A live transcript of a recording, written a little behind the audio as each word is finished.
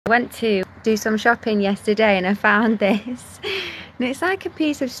went to do some shopping yesterday and I found this. And it's like a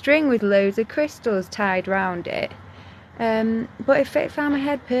piece of string with loads of crystals tied around it. But it fit around my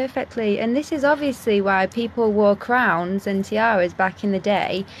head perfectly, and this is obviously why people wore crowns and tiaras back in the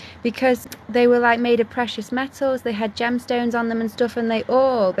day, because they were like made of precious metals, they had gemstones on them and stuff, and they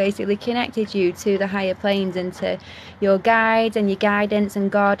all basically connected you to the higher planes and to your guides and your guidance and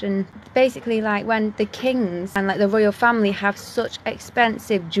God. And basically, like when the kings and like the royal family have such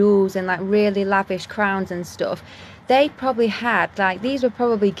expensive jewels and like really lavish crowns and stuff, they probably had, like, these were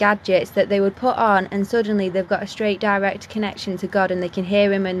probably gadgets that they would put on, and suddenly they've got a straight direct connection to God, and they can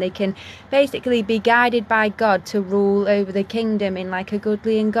hear him, and they can basically be guided by God to rule over the kingdom in like a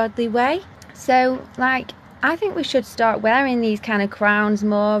goodly and godly way. So like, I think we should start wearing these kind of crowns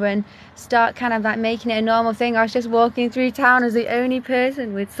more and start kind of like making it a normal thing. I was just walking through town as the only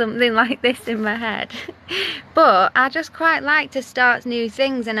person with something like this in my head. But I just quite like to start new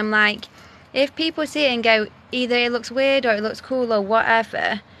things, and I'm like, if people see it and go, either it looks weird or it looks cool or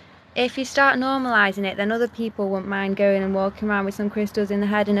whatever, if you start normalising it, then other people won't mind going and walking around with some crystals in the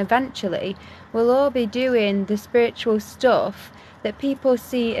head, and eventually we'll all be doing the spiritual stuff that people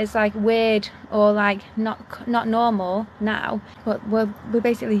see as like weird or like not normal now, but we'll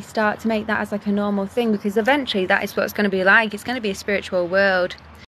basically start to make that as like a normal thing, because eventually that is what it's going to be like. It's going to be a spiritual world.